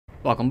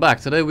Welcome back.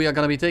 Today we are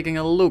going to be taking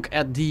a look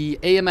at the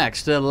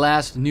AMX, the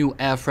last new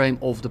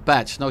airframe of the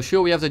patch. Now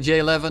sure, we have the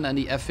J11 and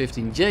the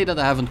F15J that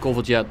I haven't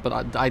covered yet,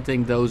 but I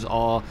think those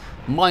are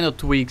minor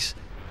tweaks.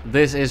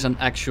 This is an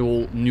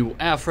actual new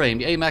airframe.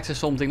 The AMX is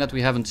something that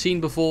we haven't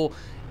seen before.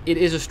 It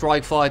is a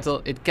strike fighter.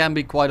 It can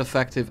be quite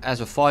effective as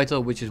a fighter,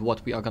 which is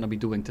what we are going to be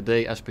doing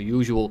today as per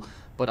usual.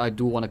 But I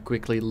do want to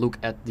quickly look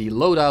at the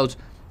loadouts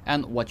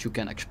and what you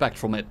can expect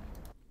from it.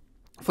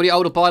 For the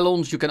outer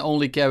pylons, you can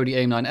only carry the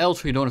AIM-9L,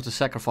 so you don't have to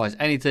sacrifice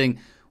anything,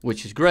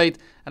 which is great.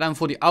 And then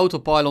for the outer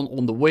pylon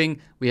on the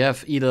wing, we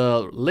have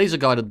either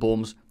laser-guided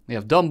bombs, we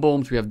have dumb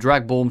bombs, we have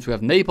drag bombs, we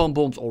have napalm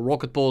bombs or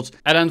rocket pods.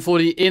 And then for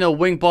the inner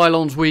wing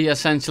pylons, we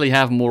essentially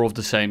have more of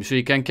the same. So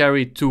you can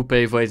carry 2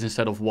 pave weights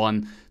instead of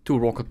 1, 2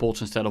 rocket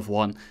pods instead of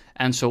 1,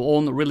 and so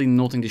on. Really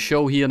nothing to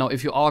show here. Now,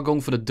 if you are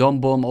going for the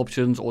dumb bomb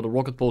options or the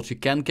rocket pods, you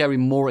can carry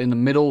more in the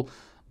middle.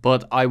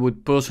 But I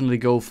would personally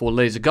go for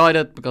laser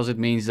guided, because it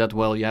means that,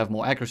 well, you have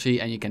more accuracy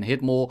and you can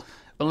hit more.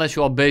 Unless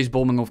you are base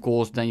bombing, of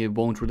course, then you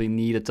won't really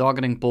need a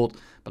targeting pod.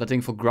 But I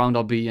think for ground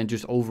RB and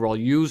just overall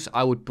use,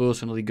 I would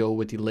personally go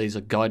with the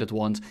laser guided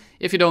ones.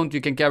 If you don't,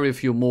 you can carry a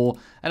few more.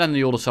 And then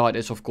the other side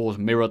is, of course,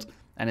 mirrored.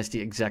 And it's the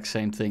exact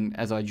same thing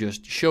as I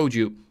just showed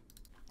you.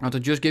 Now, to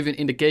just give you an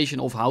indication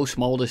of how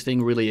small this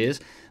thing really is,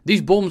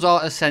 these bombs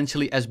are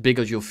essentially as big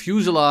as your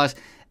fuselage,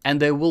 and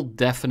they will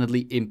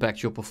definitely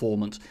impact your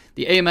performance.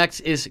 The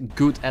AMX is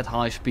good at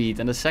high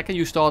speed, and the second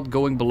you start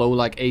going below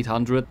like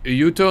 800,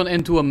 you turn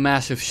into a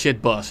massive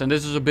shit bus. And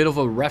this is a bit of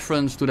a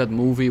reference to that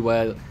movie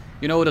where,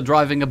 you know, they're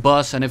driving a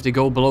bus, and if they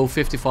go below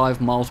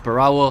 55 miles per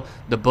hour,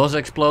 the bus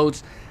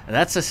explodes.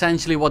 That's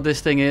essentially what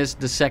this thing is.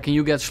 The second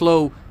you get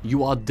slow,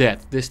 you are dead.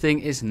 This thing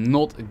is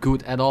not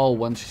good at all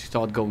once you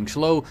start going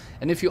slow.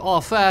 And if you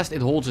are fast, it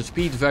holds its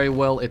speed very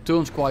well. It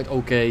turns quite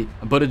okay,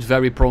 but it's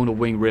very prone to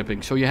wing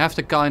ripping. So you have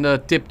to kind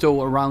of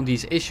tiptoe around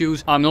these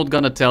issues. I'm not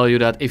gonna tell you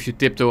that if you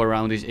tiptoe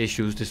around these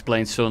issues, this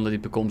plane suddenly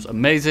becomes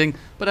amazing.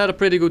 But I had a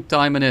pretty good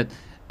time in it.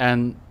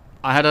 And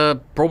I had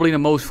probably the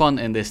most fun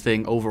in this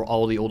thing over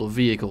all the other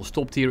vehicles.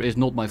 Top tier is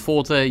not my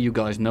forte, you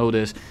guys know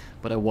this.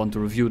 But I want to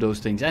review those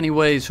things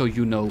anyway, so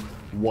you know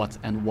what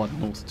and what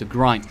not to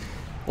grind.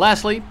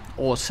 Lastly,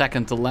 or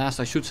second to last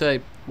I should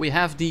say, we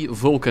have the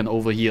Vulcan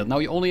over here. Now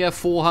you only have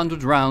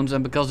 400 rounds,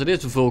 and because it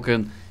is a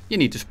Vulcan, you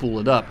need to spool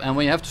it up. And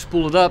when you have to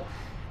spool it up,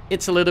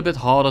 it's a little bit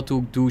harder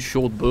to do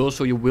short bursts,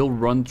 so you will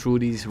run through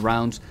these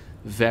rounds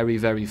very,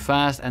 very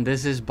fast. And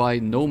this is by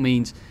no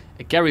means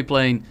a carry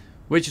plane,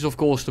 which is of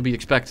course to be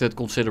expected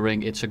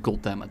considering it's a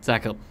goddamn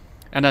attacker.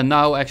 And then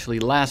now, actually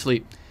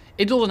lastly,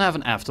 it doesn't have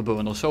an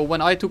afterburner, so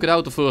when I took it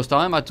out the first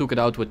time, I took it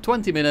out with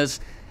 20 minutes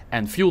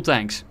and fuel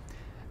tanks.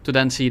 To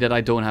then see that I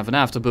don't have an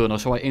afterburner,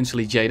 so I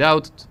instantly J'd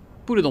out,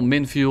 put it on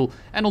min fuel,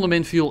 and on the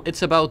min fuel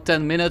it's about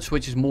 10 minutes,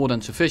 which is more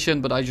than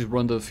sufficient, but I just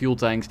run the fuel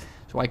tanks,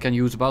 so I can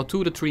use about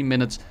 2 to 3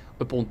 minutes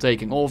upon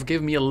taking off,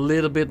 give me a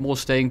little bit more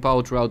staying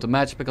power throughout the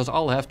match, because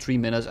I'll have 3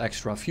 minutes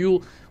extra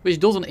fuel, which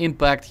doesn't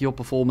impact your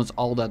performance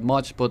all that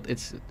much, but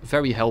it's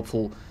very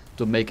helpful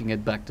to making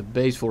it back to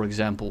base, for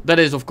example. That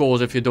is, of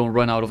course, if you don't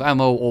run out of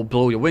ammo or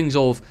blow your wings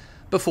off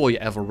before you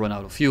ever run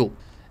out of fuel.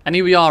 And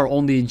here we are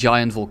on the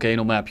giant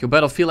volcano map. You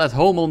better feel at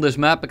home on this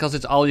map, because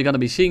it's all you're gonna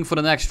be seeing for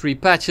the next 3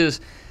 patches,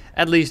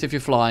 at least if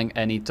you're flying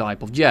any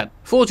type of jet.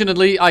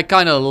 Fortunately, I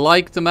kinda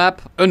like the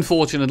map.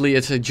 Unfortunately,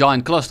 it's a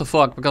giant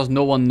clusterfuck, because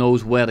no one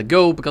knows where to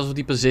go because of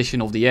the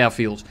position of the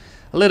airfields.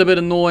 A little bit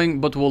annoying,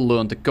 but we'll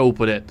learn to cope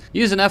with it.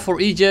 Here's an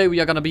F4EJ, we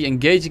are going to be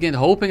engaging it,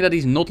 hoping that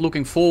he's not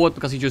looking forward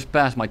because he just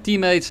passed my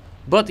teammates.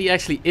 But he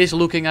actually is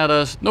looking at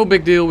us. No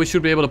big deal, we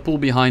should be able to pull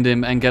behind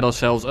him and get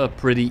ourselves a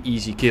pretty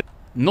easy kill.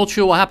 Not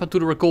sure what happened to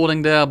the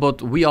recording there,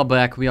 but we are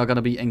back. We are going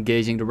to be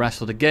engaging the rest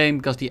of the game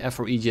because the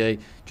F4EJ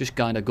just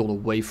kind of got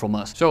away from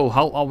us. So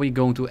how are we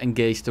going to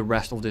engage the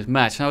rest of this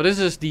match? Now this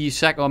is the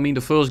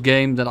first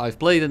game that I've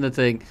played in the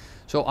thing.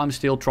 So I'm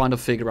still trying to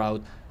figure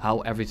out how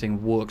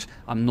everything works.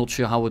 I'm not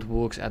sure how it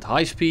works at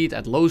high speed,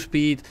 at low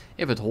speed,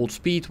 if it holds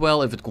speed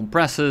well, if it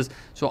compresses.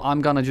 So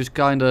I'm gonna just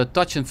kinda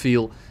touch and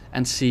feel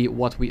and see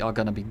what we are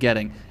gonna be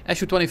getting.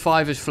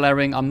 SU-25 is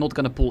flaring, I'm not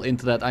gonna pull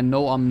into that. I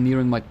know I'm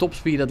nearing my top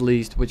speed at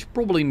least, which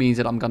probably means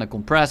that I'm gonna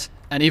compress.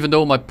 And even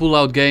though my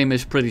pull-out game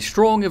is pretty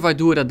strong, if I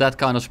do it at that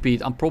kind of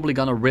speed, I'm probably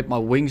gonna rip my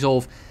wings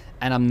off.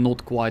 And I'm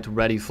not quite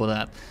ready for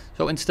that.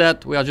 So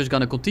instead, we are just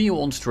going to continue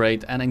on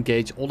straight and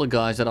engage all the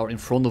guys that are in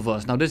front of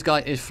us. Now this guy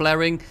is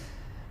flaring.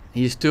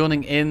 He is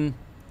turning in.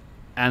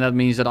 And that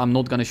means that I'm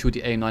not going to shoot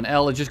the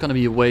AIM-9L. It's just going to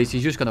be a waste.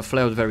 He's just going to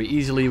flare it very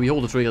easily. We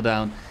hold the trigger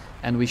down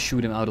and we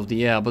shoot him out of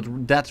the air.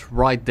 But that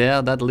right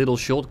there, that little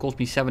shot cost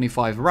me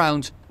 75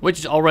 rounds. Which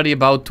is already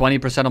about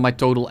 20% of my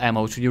total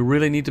ammo. So you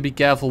really need to be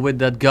careful with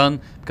that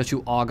gun. Because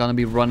you are going to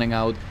be running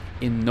out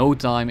in no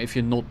time if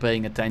you're not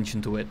paying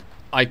attention to it.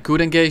 I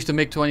could engage the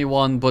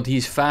MiG-21, but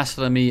he's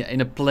faster than me in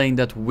a plane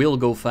that will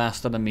go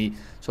faster than me.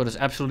 so there's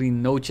absolutely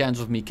no chance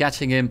of me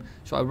catching him.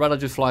 So I'd rather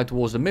just fly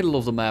towards the middle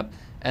of the map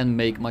and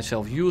make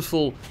myself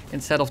useful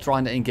instead of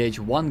trying to engage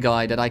one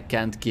guy that I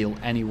can't kill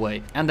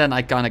anyway. And then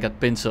I kind of get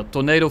pincered.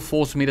 Tornado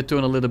forced me to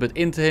turn a little bit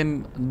into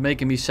him,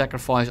 making me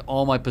sacrifice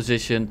all my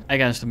position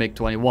against the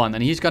MiG-21.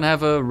 And he's gonna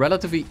have a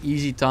relatively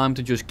easy time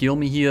to just kill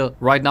me here.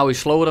 Right now he's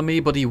slower than me,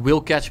 but he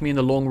will catch me in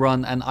the long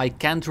run, and I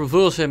can't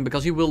reverse him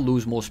because he will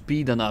lose more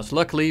speed than us.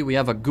 Luckily we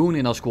have a goon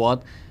in our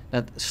squad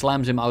that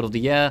slams him out of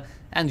the air,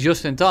 and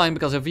just in time,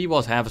 because if he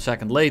was half a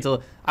second later,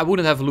 I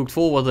wouldn't have looked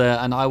forward there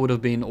and I would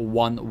have been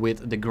one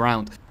with the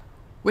ground.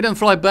 We then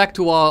fly back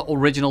to our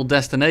original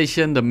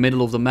destination, the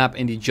middle of the map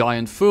in the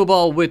giant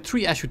furball with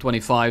 3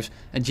 Su-25s,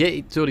 a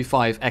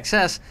J-35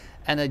 XS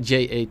and a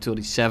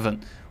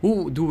JA-37.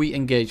 Who do we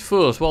engage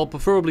first? Well,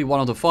 preferably one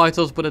of the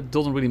fighters, but it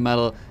doesn't really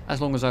matter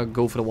as long as I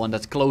go for the one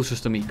that's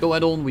closest to me. Go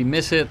ahead on, we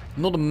miss it.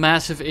 Not a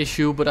massive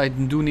issue, but I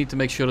do need to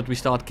make sure that we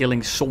start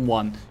killing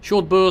someone.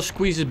 Short burst,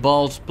 squeezes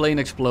balls, plane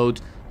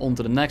explodes. On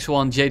to the next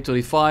one,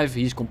 J-35,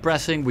 he's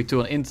compressing, we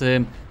turn into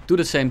him, do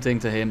the same thing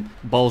to him,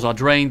 balls are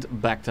drained,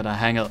 back to the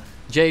hangar.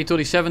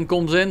 J-37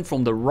 comes in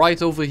from the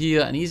right over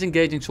here and he's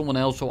engaging someone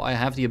else, so I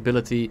have the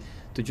ability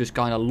to just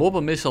kind of lob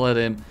a missile at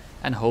him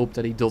and hope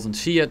that he doesn't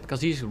see it,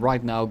 because he's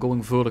right now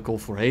going vertical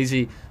for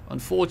Hazy.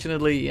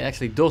 Unfortunately, he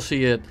actually does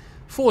see it.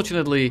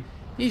 Fortunately,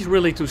 he's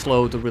really too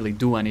slow to really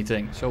do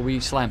anything, so we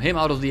slam him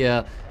out of the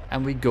air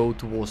and we go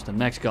towards the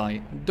next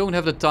guy. Don't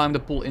have the time to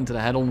pull into the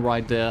head-on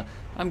right there.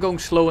 I'm going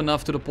slow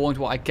enough to the point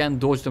where I can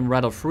dodge them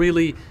rather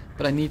freely,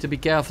 but I need to be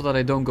careful that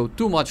I don't go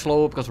too much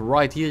slower, because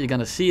right here you're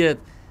gonna see it.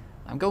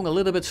 I'm going a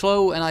little bit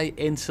slow and I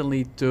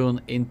instantly turn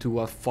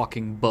into a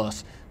fucking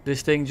bus.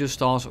 This thing just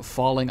starts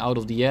falling out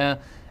of the air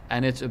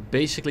and it's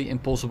basically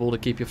impossible to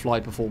keep your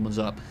flight performance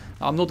up.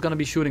 Now, I'm not gonna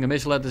be shooting a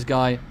missile at this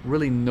guy,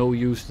 really no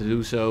use to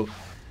do so,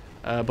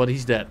 but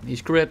he's dead.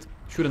 He's crit,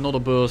 shoot another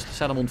burst,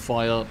 set him on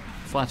fire,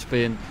 flat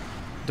spin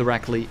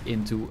directly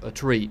into a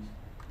tree.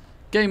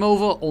 Game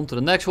over, on to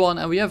the next one,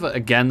 and we have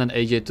again an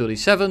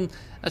AJ-37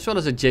 as well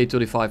as a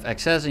J-35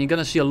 XS, and you're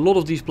gonna see a lot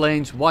of these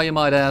planes. Why, you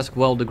might ask?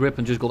 Well, the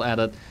Gripen just got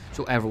added,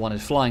 so everyone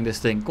is flying this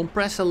thing.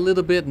 Compressed a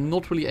little bit,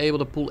 not really able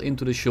to pull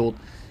into the shot.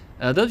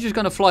 They're just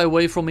gonna fly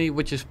away from me,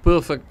 which is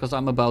perfect because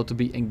I'm about to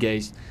be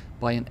engaged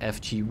by an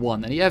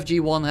FG-1, and the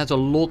FG-1 has a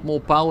lot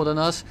more power than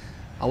us.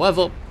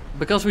 However,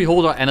 because we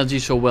hold our energy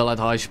so well at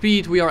high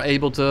speed, we are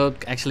able to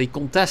actually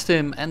contest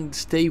him and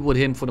stay with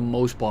him for the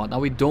most part. Now,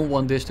 we don't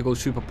want this to go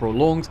super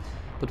prolonged,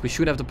 but we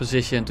should have the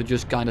position to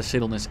just kind of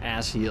sit on his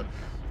ass here.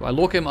 So I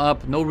lock him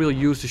up, no real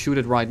use to shoot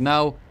it right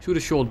now. Shoot a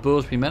short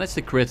burst, we managed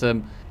to crit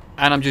him.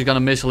 And I'm just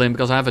gonna missile him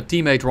because I have a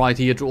teammate right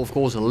here to, of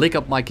course, lick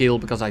up my kill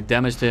because I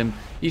damaged him.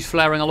 He's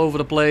flaring all over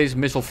the place,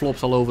 missile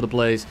flops all over the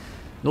place.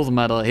 Doesn't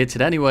matter, hits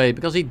it anyway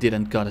because he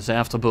didn't cut his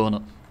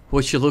afterburner.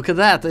 Would you look at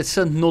that, it's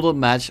another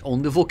match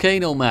on the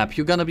volcano map.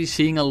 You're gonna be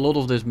seeing a lot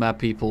of this map,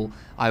 people.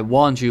 I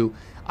warned you,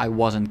 I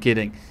wasn't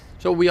kidding.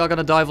 So we are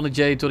gonna dive on the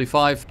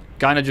J-35.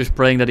 Kinda just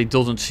praying that he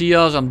doesn't see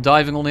us. I'm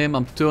diving on him,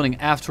 I'm turning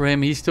after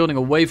him. He's turning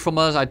away from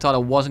us. I thought I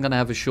wasn't gonna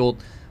have a shot.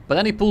 But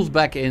then he pulls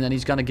back in and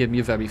he's gonna give me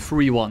a very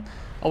free one.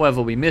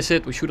 However, we miss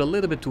it. We shoot a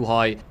little bit too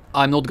high.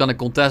 I'm not gonna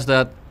contest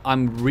that.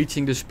 I'm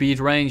reaching the speed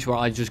range where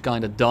I just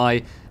kinda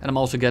die. And I'm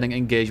also getting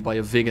engaged by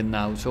a Viggen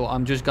now. So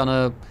I'm just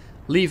gonna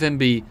leave him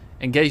be.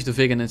 Engage the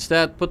Viggen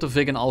instead, but the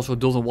Viggen also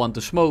doesn't want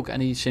to smoke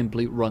and he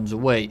simply runs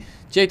away.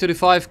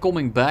 J-35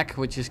 coming back,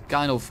 which is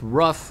kind of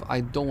rough.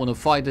 I don't want to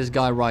fight this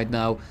guy right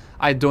now.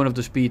 I don't have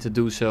the speed to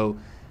do so.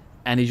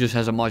 And he just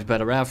has a much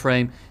better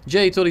airframe.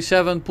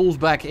 J-37 pulls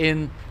back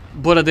in,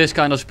 but at this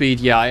kind of speed,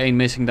 yeah, I ain't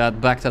missing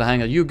that. Back to the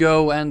hangar you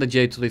go, and the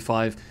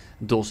J-35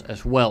 does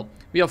as well.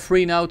 We are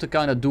free now to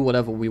kind of do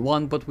whatever we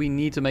want, but we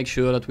need to make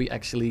sure that we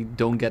actually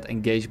don't get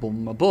engaged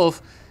from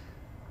above.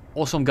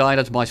 Or some guy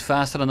that's much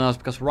faster than us,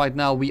 because right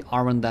now we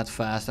aren't that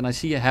fast. And I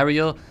see a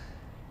Harrier,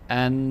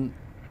 and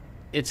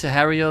it's a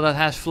Harrier that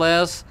has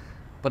flares,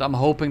 but I'm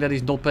hoping that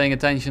he's not paying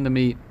attention to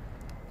me.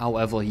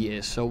 However, he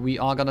is. So we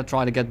are gonna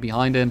try to get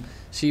behind him,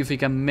 see if we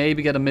can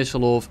maybe get a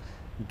missile off,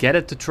 get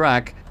it to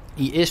track.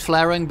 He is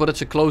flaring, but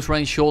it's a close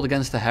range shot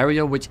against the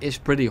Harrier, which is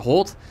pretty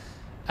hot.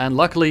 And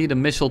luckily the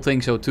missile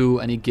thinks so too,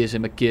 and he gives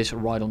him a kiss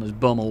right on his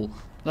bumhole.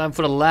 Then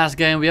for the last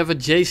game we have a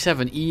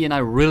J-7E, and I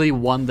really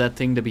want that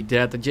thing to be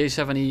dead. The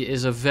J-7E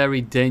is a very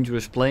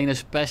dangerous plane,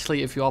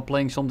 especially if you are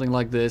playing something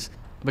like this,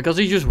 because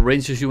he just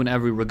rinses you in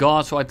every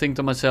regard. So I think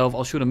to myself,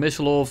 I'll shoot a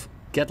missile off,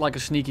 get like a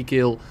sneaky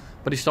kill,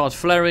 but he starts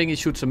flaring, he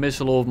shoots a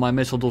missile off, my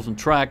missile doesn't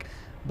track,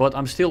 but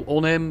I'm still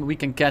on him. We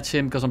can catch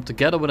him because I'm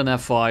together with an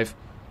F5.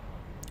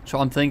 So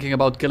I'm thinking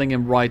about killing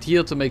him right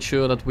here to make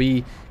sure that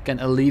we can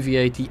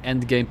alleviate the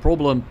end game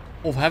problem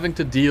of having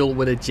to deal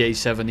with a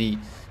J-7E.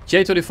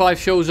 J-35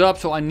 shows up,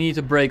 so I need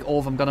to break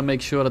off. I'm gonna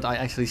make sure that I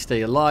actually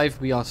stay alive.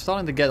 We are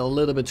starting to get a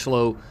little bit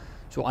slow,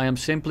 so I am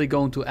simply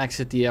going to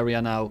exit the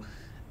area now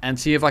and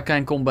see if I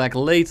can come back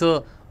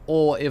later,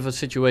 or if a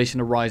situation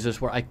arises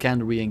where I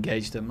can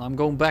re-engage them. I'm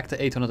going back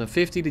to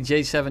 850. The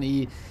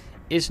J-7E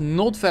is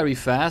not very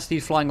fast.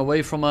 He's flying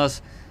away from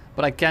us,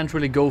 but I can't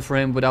really go for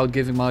him without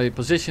giving my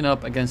position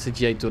up against the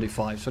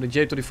J35. So the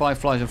J35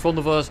 flies in front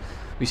of us,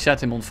 we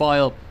set him on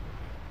fire,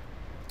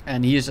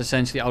 and he is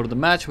essentially out of the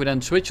match. We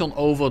then switch on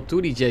over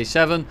to the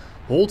J7,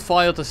 hold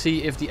fire to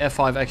see if the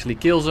F5 actually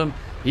kills him.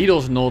 He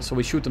does not, so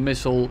we shoot the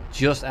missile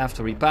just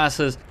after he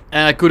passes.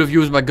 And I could have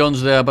used my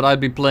guns there, but I'd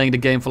been playing the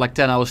game for like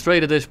 10 hours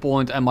straight at this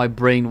point, and my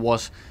brain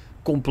was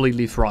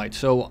completely fried.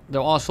 So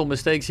there are some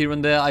mistakes here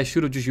and there. I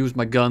should have just used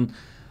my gun.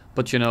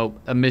 But you know,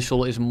 a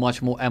missile is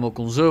much more ammo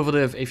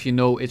conservative if you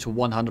know it's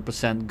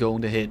 100%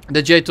 going to hit.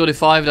 The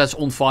J35 that's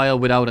on fire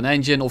without an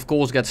engine of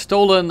course gets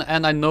stolen,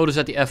 and I notice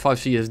that the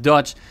F5C is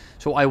Dutch,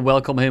 so I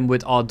welcome him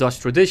with our Dutch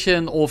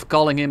tradition of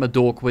calling him a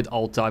dog with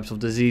all types of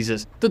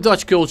diseases. The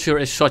Dutch culture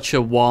is such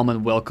a warm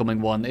and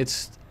welcoming one.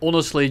 It's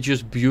honestly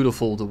just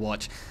beautiful to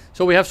watch.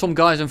 So we have some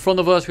guys in front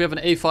of us. We have an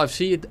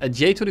A5C, a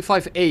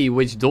J35A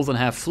which doesn't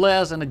have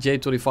flares, and a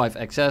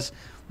J35XS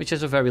which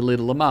has a very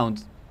little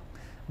amount.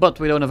 But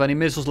we don't have any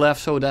missiles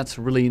left, so that's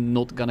really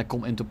not gonna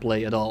come into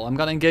play at all. I'm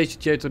gonna engage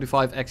the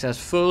J35XS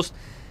first.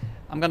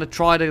 I'm gonna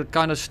try to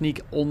kind of sneak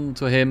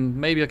onto him.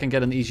 Maybe I can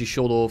get an easy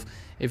shot off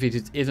if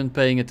he isn't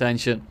paying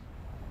attention.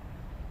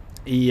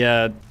 He's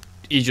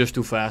just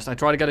too fast. I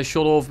try to get a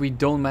shot off, we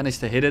don't manage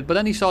to hit it, but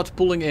then he starts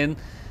pulling in.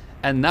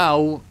 And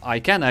now I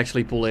can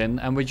actually pull in,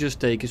 and we just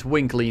take his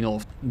wing clean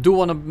off. Do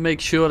want to make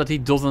sure that he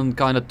doesn't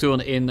kind of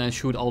turn in and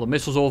shoot all the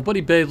missiles off, but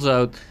he bails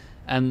out.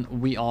 And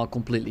we are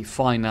completely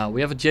fine now.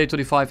 We have a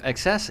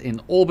J35XS in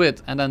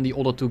orbit, and then the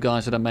other two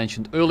guys that I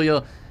mentioned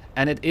earlier.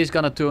 And it is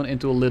going to turn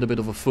into a little bit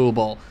of a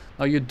furball.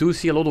 Now you do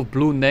see a lot of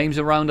blue names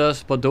around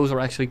us, but those are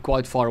actually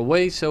quite far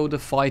away. So the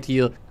fight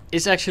here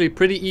is actually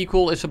pretty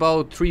equal. It's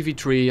about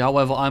 3v3.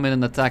 However, I'm in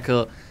an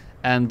attacker,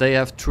 and they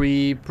have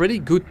 3 pretty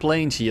good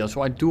planes here.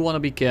 So I do want to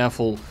be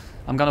careful.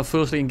 I'm going to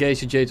firstly engage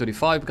the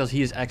J35 because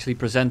he is actually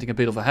presenting a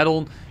bit of a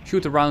head-on.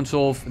 Shoot the rounds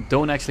off,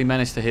 don't actually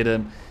manage to hit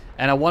him.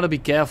 And I want to be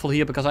careful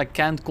here because I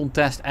can't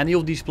contest any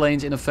of these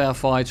planes in a fair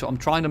fight. So I'm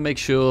trying to make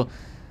sure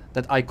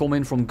that I come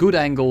in from good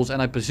angles and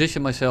I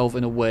position myself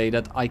in a way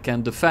that I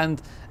can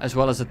defend as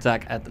well as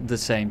attack at the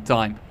same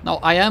time. Now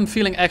I am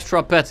feeling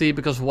extra petty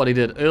because of what he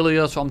did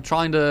earlier. So I'm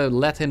trying to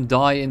let him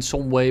die in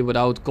some way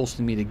without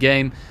costing me the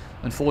game.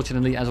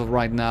 Unfortunately, as of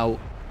right now,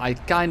 I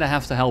kind of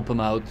have to help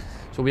him out.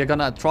 So we are going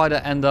to try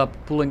to end up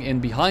pulling in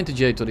behind the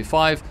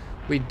J35.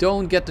 We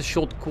don't get the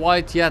shot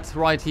quite yet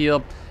right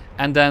here.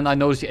 And then I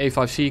notice the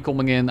A5C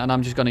coming in, and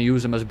I'm just going to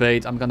use him as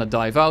bait. I'm going to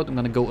dive out, I'm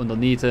going to go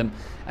underneath him,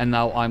 and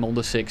now I'm on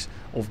the 6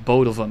 of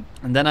both of them.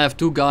 And then I have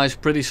 2 guys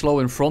pretty slow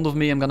in front of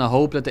me. I'm going to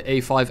hope that the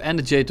A5 and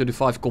the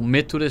J35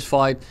 commit to this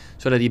fight,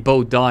 so that he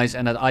both dies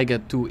and that I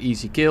get 2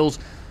 easy kills.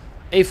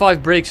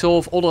 A5 breaks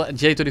off, other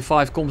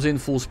J35 comes in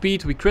full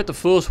speed. We crit the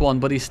first one,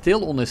 but he's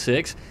still on the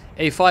 6.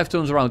 A5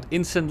 turns around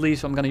instantly,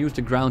 so I'm going to use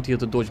the ground here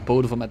to dodge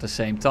both of them at the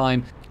same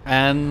time.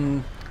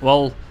 And,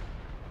 well,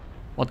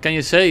 what can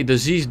you say?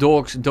 Disease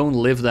dogs don't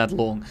live that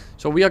long.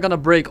 So we are going to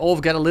break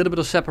off, get a little bit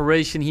of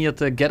separation here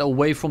to get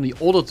away from the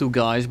other 2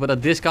 guys. But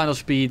at this kind of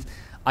speed,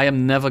 I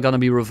am never going to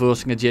be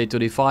reversing a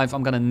J35.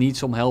 I'm going to need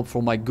some help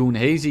from my goon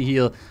Hazy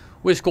here,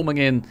 who is coming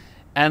in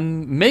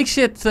and makes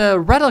it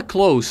rather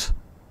close.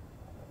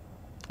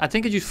 I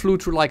think it just flew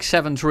through like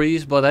 7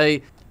 trees, but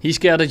hey, he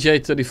scared the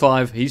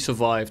J35, he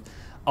survived.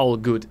 All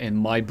good in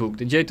my book.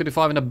 The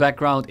J35 in the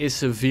background is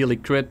severely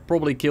crit.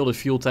 Probably killed a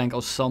fuel tank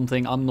or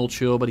something. I'm not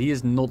sure, but he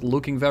is not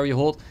looking very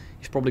hot.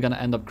 He's probably going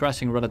to end up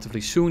crashing relatively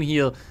soon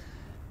here.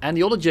 And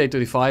the other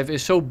J35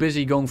 is so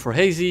busy going for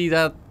Hazy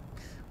that,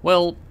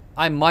 well,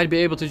 I might be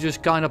able to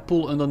just kind of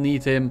pull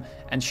underneath him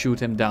and shoot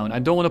him down. I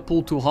don't want to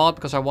pull too hard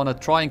because I want to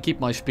try and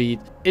keep my speed.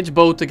 It's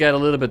both to get a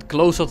little bit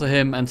closer to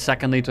him, and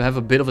secondly to have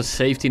a bit of a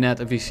safety net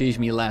if he sees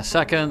me last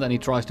second and he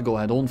tries to go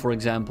head on, for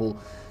example,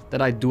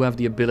 that I do have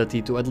the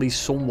ability to at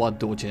least somewhat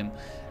dodge him.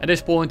 At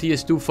this point he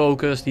is too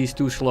focused, he's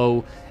too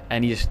slow,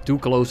 and he is too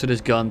close to this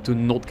gun to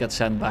not get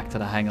sent back to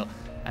the hangar.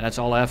 And that's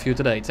all I have for you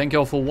today. Thank you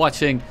all for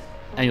watching,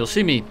 and you'll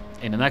see me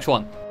in the next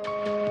one.